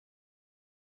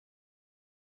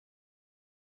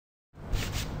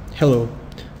Hello,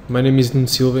 my name is Nuno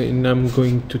Silva and I'm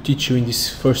going to teach you in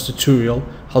this first tutorial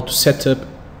how to set up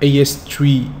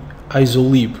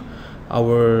As3IsoLib,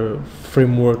 our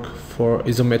framework for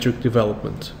isometric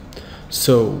development.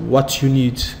 So what you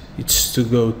need is to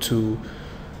go to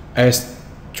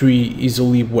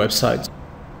As3IsoLib website.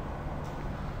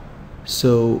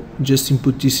 So just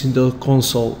input this in the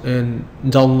console and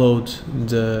download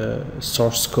the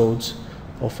source code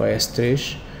of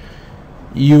As3.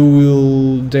 You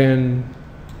will then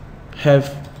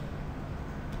have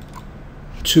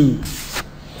two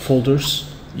folders.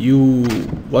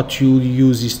 What you'll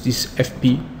use is this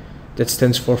FP, that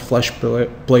stands for Flash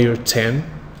Player 10.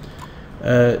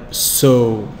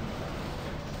 So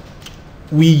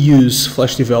we use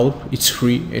Flash Develop. It's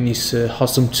free and it's an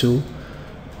awesome tool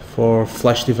for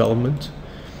Flash development.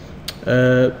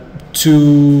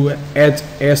 To add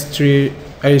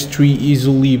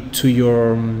As3IsoLib to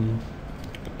your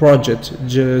project,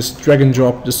 just drag and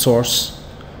drop the source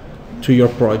to your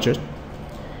project.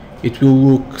 It will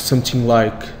look something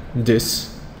like this.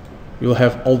 You'll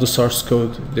have all the source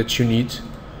code that you need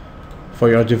for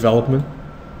your development.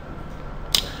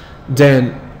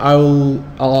 Then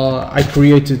I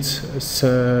created a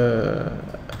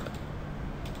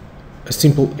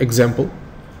simple example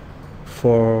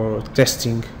for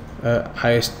testing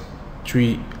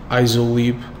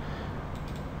As3IsoLib.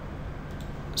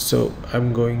 So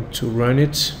I'm going to run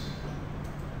it,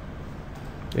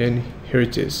 and here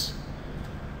it is.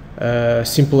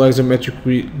 Simple isometric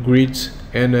grid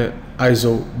and an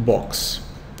ISO box.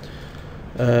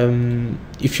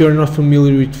 If you're not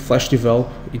familiar with Flash Develop,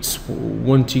 it's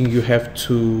one thing you have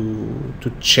to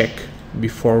check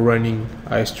before running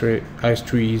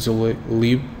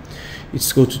As3IsoLib.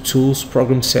 It's go to Tools,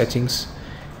 Program Settings,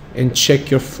 and check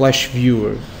your Flash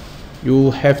viewer.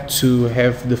 You'll have to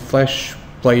have the Flash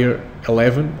Player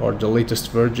 11 or the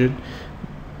latest version,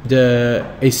 the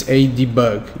SA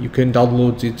debug. You can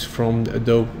download it from the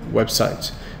Adobe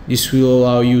website. This will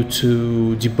allow you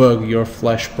to debug your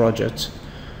Flash project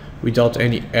without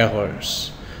any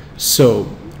errors. So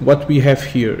what we have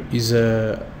here is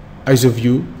a ISO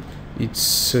view.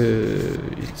 It's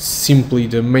simply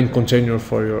the main container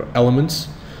for your elements.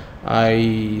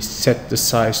 I set the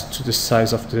size to the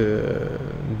size of the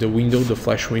window, the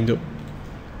Flash window.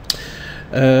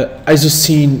 ISO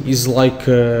scene is like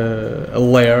a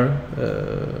layer.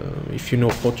 If you know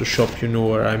Photoshop, you know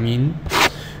what I mean.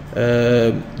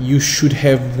 You should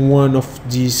have one of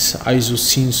these ISO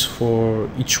scenes for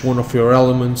each one of your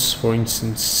elements. For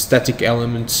instance, static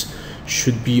elements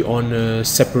should be on a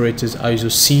separated ISO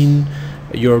scene,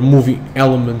 your moving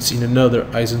elements in another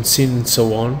ISO scene, and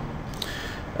so on.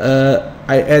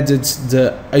 I added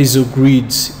the ISO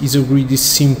grid. ISO grid is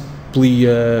simply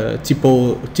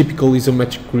typical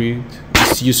isometric grid.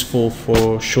 It's useful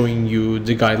for showing you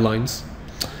the guidelines.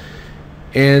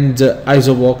 And the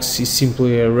ISO box is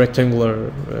simply a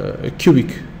rectangular, a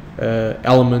cubic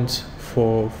element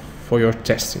for your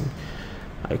testing.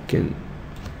 I can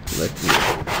let me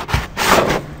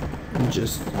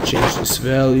just change these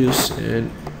values, and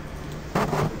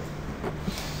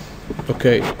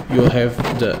okay, you'll have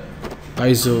the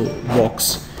ISO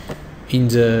box in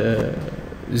the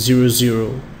 0,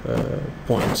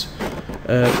 point.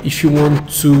 If you want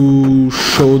to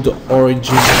show the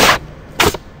origin,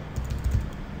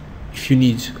 if you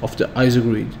need, of the ISO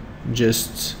grid,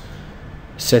 just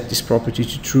set this property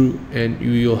to true and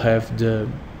you will have the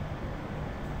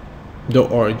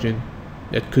origin.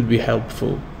 That could be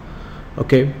helpful.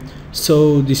 Okay,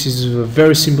 so this is a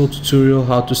very simple tutorial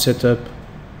how to set up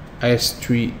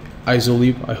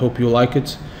As3IsoLib. I hope you like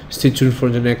it. Stay tuned for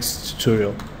the next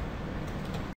tutorial.